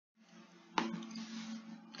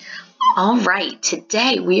All right,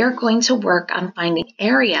 today we are going to work on finding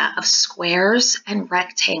area of squares and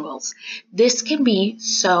rectangles. This can be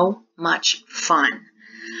so much fun.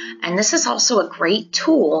 And this is also a great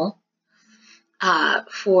tool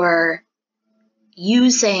for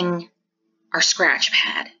using our scratch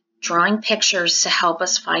pad, drawing pictures to help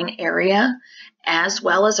us find area, as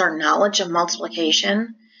well as our knowledge of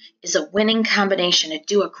multiplication is a winning combination to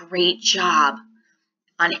do a great job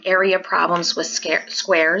on area problems with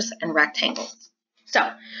squares and rectangles. So,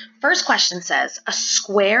 first question says, a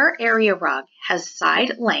square area rug has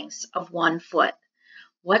side lengths of 1 foot.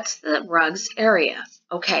 What's the rug's area?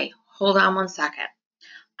 Okay, hold on 1 second.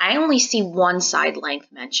 I only see one side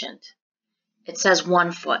length mentioned. It says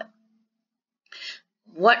 1 foot.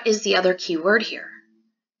 What is the other key word here?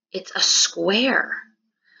 It's a square.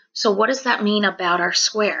 So what does that mean about our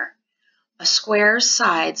square? A square's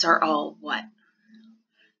sides are all what?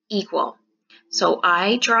 Equal. So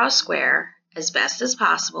I draw a square as best as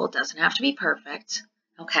possible. It doesn't have to be perfect,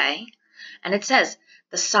 okay? And it says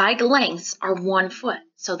the side lengths are 1 foot.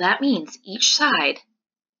 So that means each side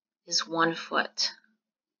is 1 foot.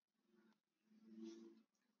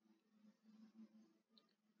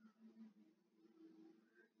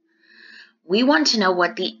 We want to know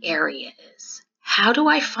what the area is. How do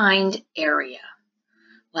I find area?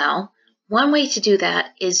 Well, one way to do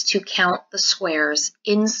that is to count the squares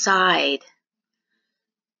inside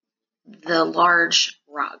the large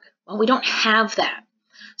rug. Well, we don't have that.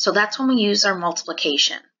 So that's when we use our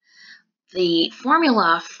multiplication. The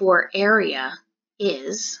formula for area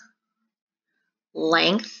is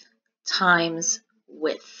length times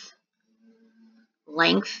width.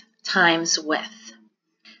 Length times width.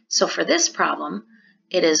 So for this problem,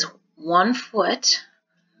 it is 1 foot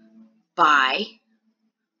by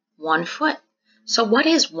 1 foot. So what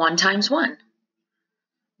is 1 times 1?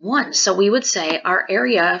 1. So we would say our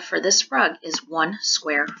area for this rug is 1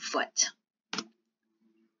 square foot.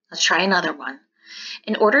 Let's try another one.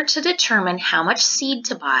 In order to determine how much seed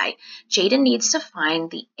to buy, Jaden needs to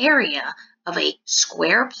find the area of a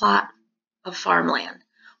square plot of farmland.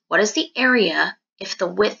 What is the area if the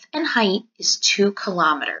width and height is 2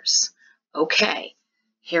 kilometers? Okay,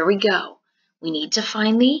 here we go. We need to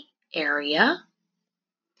find the area.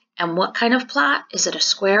 And what kind of plot? Is it a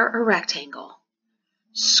square or rectangle?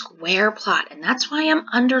 Square plot. And that's why I'm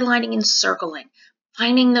underlining and circling,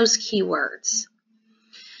 finding those keywords.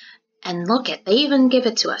 And look at, they even give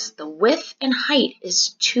it to us. The width and height is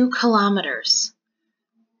 2 kilometers.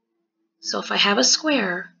 So if I have a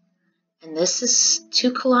square, and this is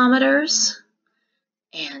 2 kilometers,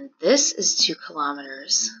 and this is 2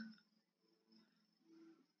 kilometers,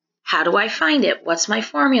 how do I find it? What's my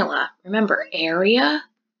formula? Remember, area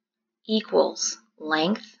equals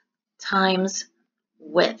length times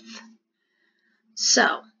width.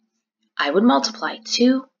 So I would multiply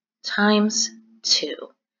 2 times 2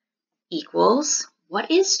 equals, what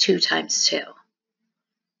is 2 times 2?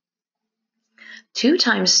 2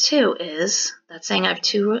 times 2 is, that's saying I have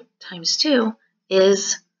 2 times 2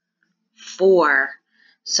 is 4.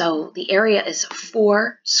 So the area is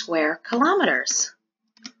 4 square kilometers.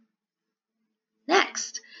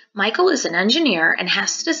 Next, Michael is an engineer and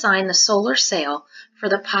has to design the solar sail for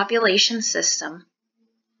the propulsion system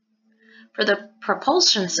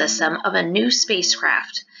of a new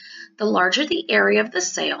spacecraft. The larger the area of the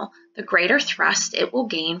sail, the greater thrust it will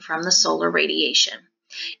gain from the solar radiation.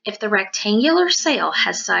 If the rectangular sail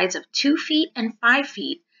has sides of 2 feet and 5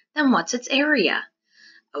 feet, then what's its area?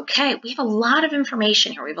 Okay, we have a lot of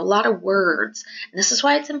information here. We have a lot of words. And this is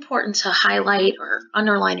why it's important to highlight or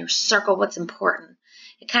underline or circle what's important.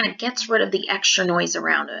 It kind of gets rid of the extra noise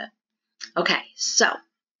around it. Okay, so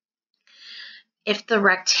if the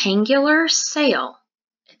rectangular sail,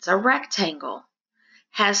 it's a rectangle,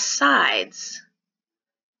 has sides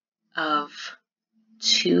of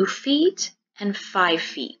 2 feet and 5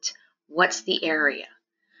 feet, what's the area?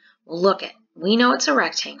 Well, look at, we know it's a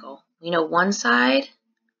rectangle. We know one side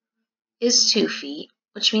is 2 feet,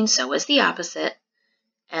 which means so is the opposite,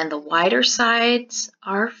 and the wider sides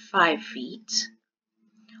are 5 feet.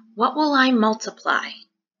 What will I multiply?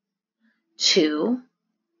 2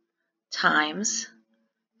 times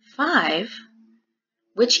 5,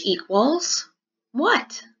 which equals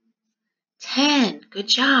what? 10. Good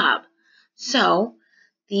job. So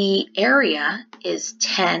the area is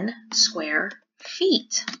 10 square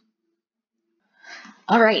feet.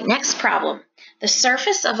 All right, next problem. The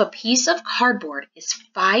surface of a piece of cardboard is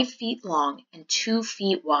 5 feet long and 2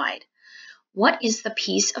 feet wide. What is the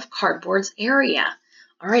piece of cardboard's area?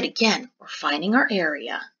 All right, again, we're finding our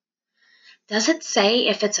area. Does it say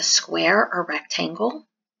if it's a square or rectangle?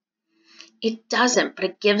 It doesn't, but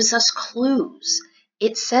it gives us clues.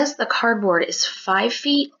 It says the cardboard is 5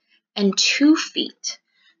 feet and 2 feet.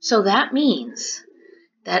 So that means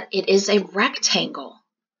that it is a rectangle.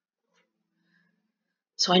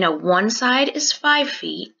 So I know one side is 5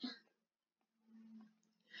 feet,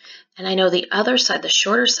 and I know the other side, the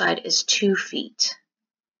shorter side, is 2 feet.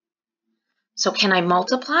 So can I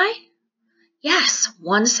multiply? Yes,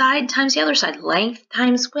 one side times the other side, length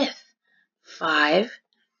times width. 5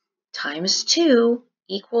 times 2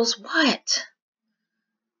 equals what?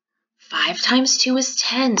 5 times 2 is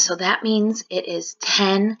 10, so that means it is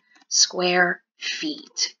 10 square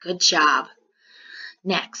feet. Good job.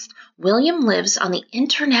 Next, William lives on the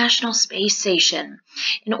International Space Station.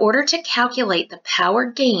 In order to calculate the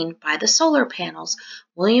power gained by the solar panels,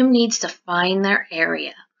 William needs to find their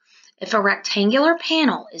area. If a rectangular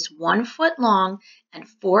panel is 1 foot long and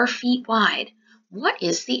 4 feet wide, what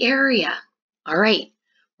is the area? All right,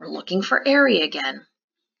 we're looking for area again.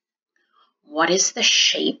 What is the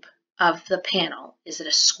shape of the panel? Is it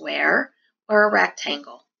a square or a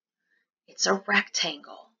rectangle? It's a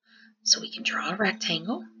rectangle. So we can draw a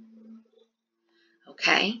rectangle.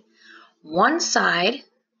 Okay. One side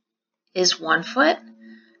is 1 foot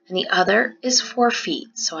and the other is 4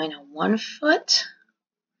 feet. So I know 1 foot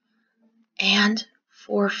and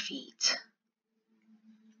 4 feet.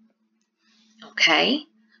 Okay.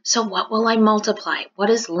 So what will I multiply? What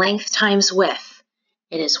is length times width?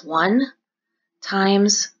 It is 1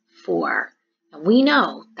 times 4. And we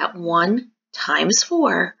know that 1 times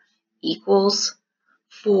 4 equals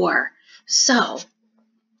 4. So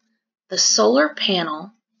the solar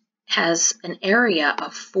panel has an area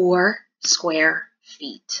of 4 square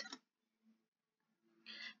feet.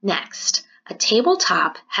 Next, a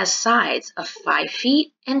tabletop has sides of 5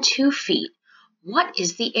 feet and 2 feet. What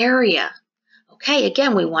is the area? Okay,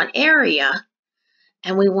 again, we want area,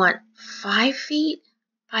 and we want 5 feet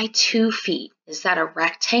by 2 feet. Is that a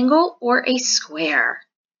rectangle or a square?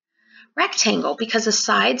 Rectangle, because the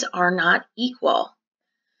sides are not equal.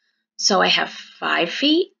 So I have 5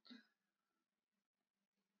 feet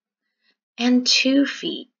and 2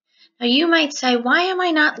 feet. Now you might say, why am I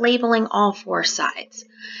not labeling all 4 sides?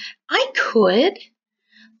 I could,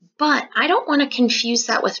 but I don't want to confuse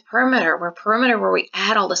that with perimeter, where we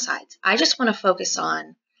add all the sides. I just want to focus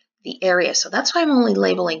on the area. So that's why I'm only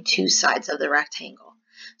labeling 2 sides of the rectangle.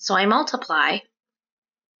 So I multiply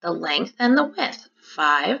the length and the width.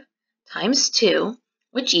 5 times 2,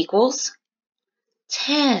 which equals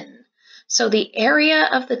 10. So the area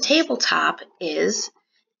of the tabletop is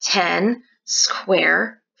 10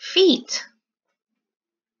 square feet.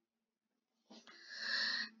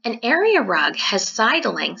 An area rug has side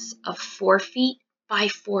lengths of 4 feet by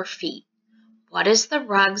 4 feet. What is the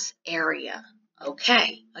rug's area?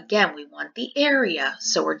 Okay, again, we want the area,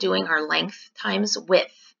 so we're doing our length times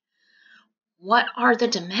width. What are the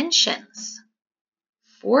dimensions?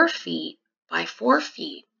 4 feet by 4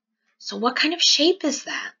 feet. So what kind of shape is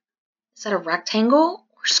that? Is that a rectangle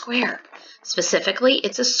or square? Specifically,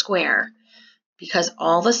 it's a square because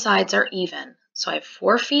all the sides are even. So I have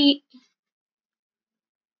 4 feet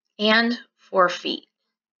and 4 feet.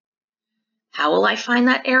 How will I find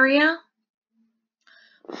that area?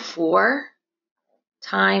 4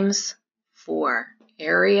 times 4.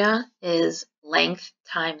 Area is length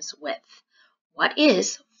times width. What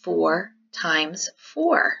is 4 times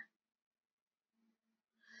 4?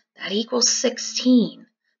 That equals 16.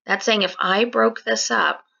 That's saying if I broke this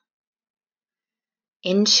up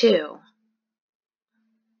into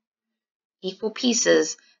equal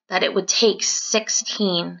pieces, that it would take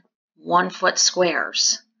 16 1-foot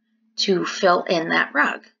squares to fill in that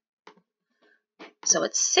rug. So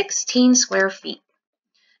it's 16 square feet.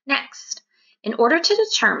 Next, in order to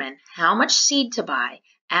determine how much seed to buy,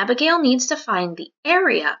 Abigail needs to find the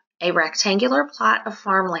area, a rectangular plot of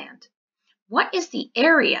farmland. What is the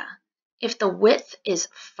area if the width is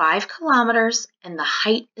 5 kilometers and the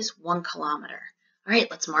height is 1 kilometer? All right,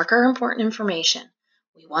 let's mark our important information.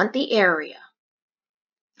 We want the area.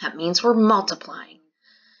 That means we're multiplying.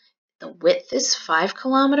 The width is 5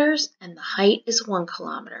 kilometers and the height is 1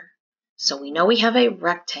 kilometer. So we know we have a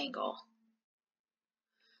rectangle.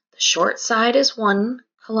 The short side is 1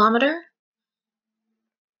 kilometer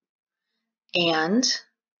and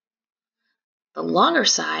the longer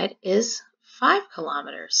side is 5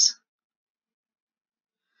 kilometers.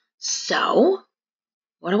 So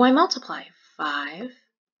what do I multiply? 5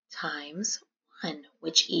 times 1,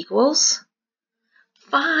 which equals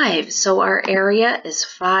 5. So our area is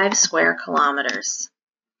 5 square kilometers.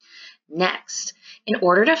 Next, in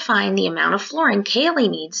order to find the amount of flooring Kaylee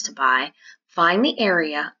needs to buy, find the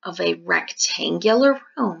area of a rectangular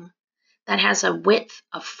room that has a width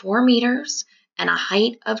of 4 meters and a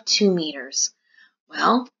height of 2 meters.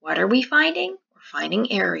 Well, what are we finding? We're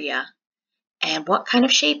finding area. And what kind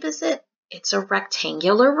of shape is it? It's a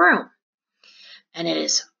rectangular room. And it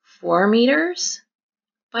is 4 meters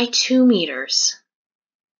by 2 meters.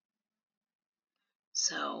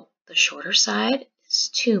 So the shorter side is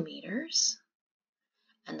 2 meters.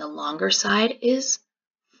 And the longer side is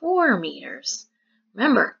 4 meters.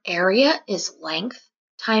 Remember, area is length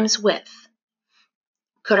times width.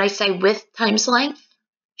 Could I say width times length?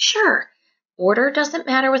 Sure. Order doesn't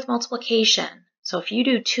matter with multiplication. So if you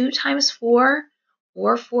do 2 times 4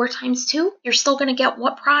 or 4 times 2, you're still going to get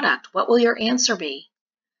what product? What will your answer be?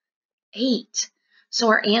 8. So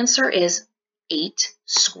our answer is 8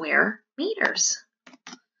 square meters.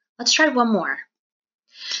 Let's try one more.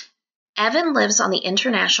 Evan lives on the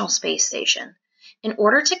International Space Station. In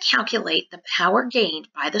order to calculate the power gained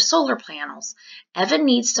by the solar panels, Evan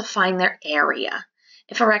needs to find their area.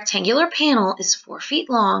 If a rectangular panel is 4 feet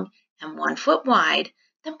long and 1 foot wide,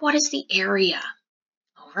 then what is the area?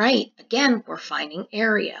 All right, again, we're finding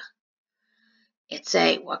area. It's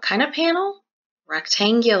a what kind of panel?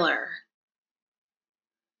 Rectangular.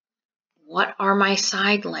 What are my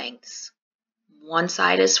side lengths? One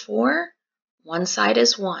side is 4, one side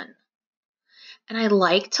is 1. And I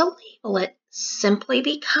like to label it simply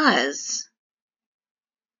because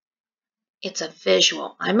it's a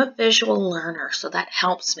visual. I'm a visual learner, so that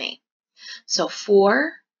helps me. So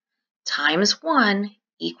 4 times 1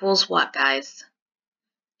 equals what, guys?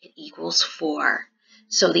 It equals 4.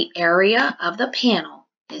 So the area of the panel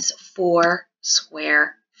is 4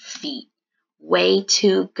 square feet. Way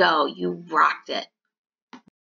to go. You rocked it.